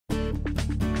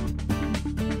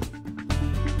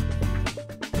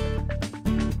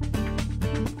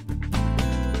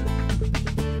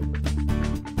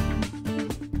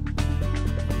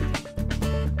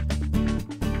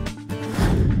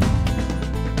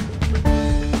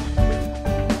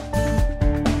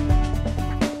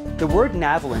The word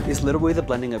Navalent is literally the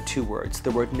blending of two words. The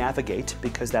word navigate,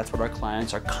 because that's what our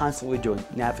clients are constantly doing,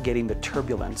 navigating the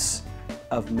turbulence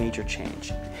of major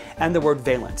change. And the word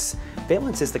valence.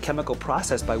 Valence is the chemical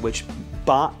process by which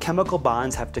chemical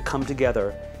bonds have to come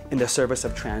together in the service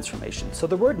of transformation. So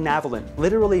the word Navalent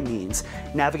literally means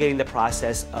navigating the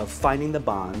process of finding the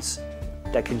bonds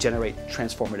that can generate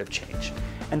transformative change.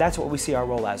 And that's what we see our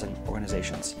role as in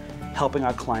organizations, helping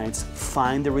our clients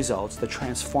find the results, the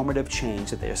transformative change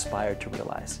that they aspire to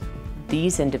realize.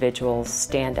 These individuals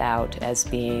stand out as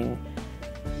being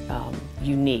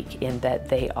unique in that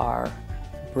they are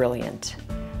brilliant,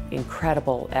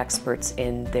 incredible experts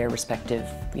in their respective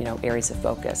areas of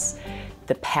focus.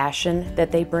 The passion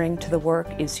that they bring to the work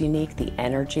is unique, the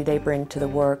energy they bring to the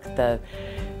work, the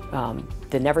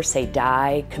never say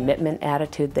die commitment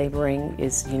attitude they bring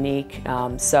is unique.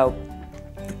 So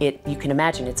you can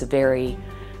imagine it's a very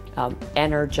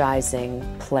energizing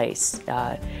place.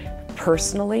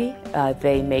 Personally,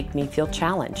 they make me feel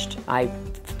challenged.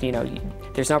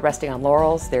 There's no resting on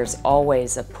laurels. There's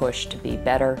always a push to be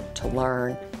better, to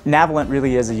learn. Navalent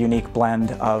really is a unique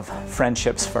blend of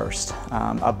friendships first.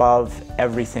 Above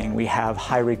everything, we have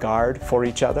high regard for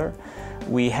each other.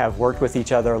 We have worked with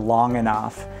each other long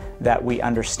enough that we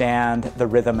understand the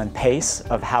rhythm and pace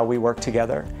of how we work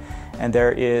together. And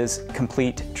there is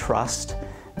complete trust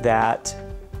that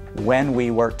when we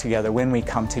work together, when we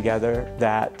come together,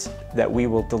 that we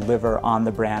will deliver on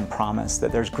the brand promise,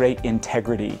 that there's great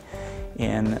integrity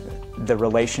in the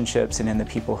relationships and in the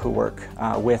people who work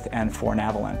with and for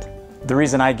Navalent. The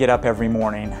reason I get up every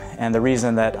morning and the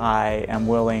reason that I am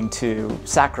willing to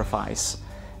sacrifice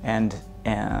and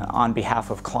on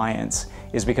behalf of clients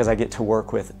is because I get to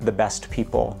work with the best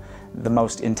people, the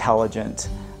most intelligent,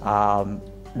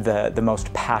 the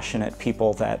most passionate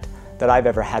people that I've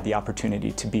ever had the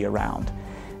opportunity to be around.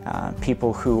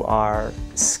 People who are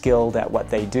skilled at what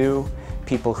they do,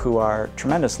 people who are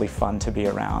tremendously fun to be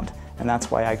around. And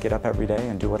that's why I get up every day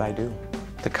and do what I do.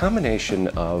 The combination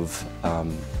of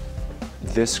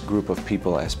this group of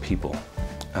people as people,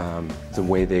 the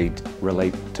way they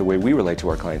relate, the way we relate to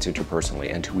our clients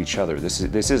interpersonally and to each other, this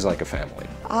is like a family.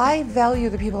 I value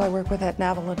the people I work with at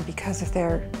Navalent because of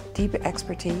their deep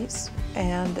expertise,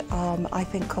 and I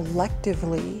think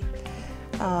collectively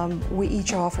we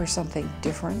each offer something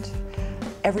different.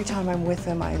 Every time I'm with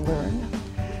them, I learn.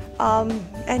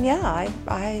 And yeah,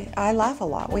 I laugh a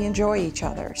lot. We enjoy each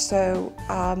other. So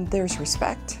there's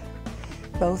respect,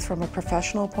 both from a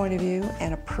professional point of view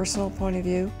and a personal point of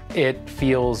view. It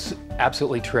feels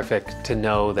absolutely terrific to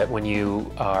know that when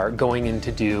you are going in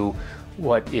to do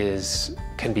what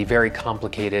can be very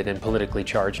complicated and politically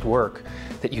charged work,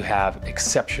 that you have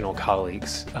exceptional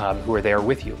colleagues who are there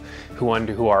with you,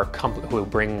 who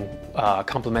bring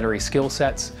complementary skill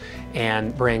sets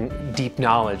and bring deep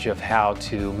knowledge of how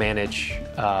to manage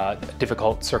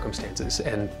difficult circumstances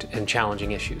and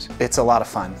challenging issues. It's a lot of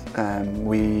fun.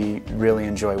 We really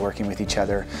enjoy working with each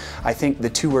other. I think the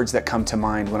two words that come to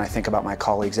mind when I think about my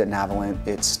colleagues at Navalent,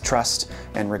 it's trust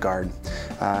and regard.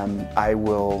 I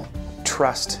will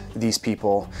trust these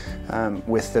people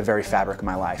with the very fabric of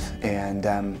my life, and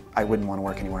I wouldn't want to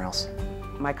work anywhere else.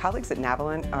 My colleagues at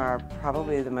Navalent are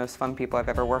probably the most fun people I've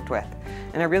ever worked with.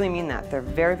 And I really mean that. They're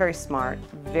very, very smart,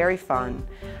 very fun.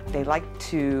 They like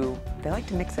to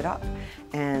mix it up.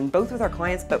 And both with our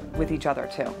clients, but with each other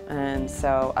too. And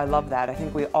so I love that. I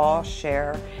think we all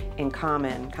share in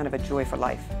common kind of a joy for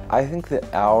life. I think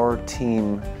that our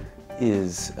team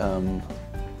is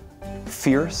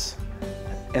fierce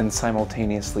and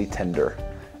simultaneously tender.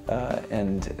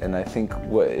 And I think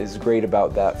what is great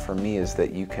about that for me is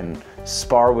that you can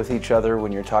spar with each other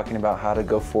when you're talking about how to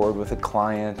go forward with a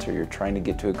client or you're trying to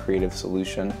get to a creative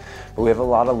solution. But we have a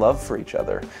lot of love for each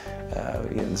other.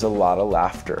 There's a lot of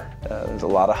laughter. There's a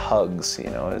lot of hugs.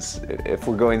 If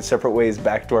we're going separate ways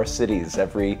back to our cities,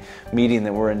 every meeting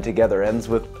that we're in together ends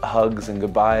with hugs and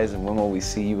goodbyes and when will we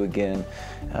see you again.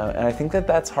 And I think that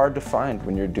that's hard to find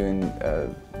when you're doing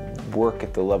work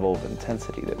at the level of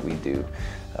intensity that we do.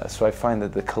 So I find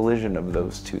that the collision of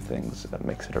those two things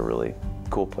makes it a really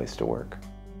cool place to work.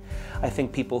 I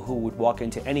think people who would walk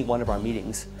into any one of our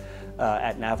meetings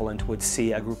at Navalent would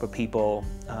see a group of people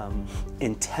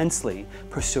intensely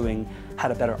pursuing how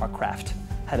to better our craft,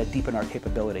 how to deepen our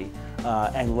capability,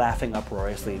 and laughing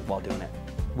uproariously while doing it.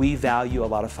 We value a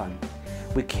lot of fun.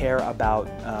 We care about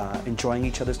enjoying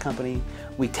each other's company.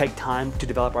 We take time to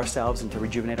develop ourselves and to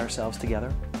rejuvenate ourselves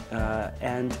together.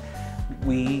 And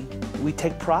we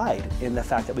take pride in the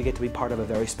fact that we get to be part of a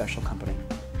very special company.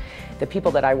 The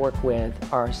people that I work with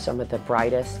are some of the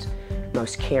brightest,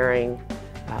 most caring,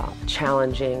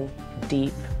 challenging,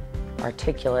 deep,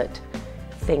 articulate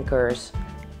thinkers,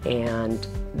 and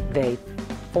they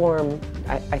form,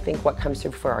 I think what comes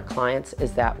through for our clients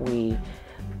is that we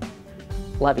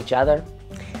love each other,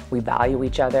 we value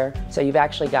each other. So you've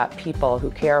actually got people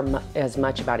who care as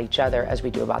much about each other as we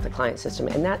do about the client system,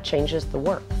 and that changes the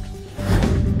work.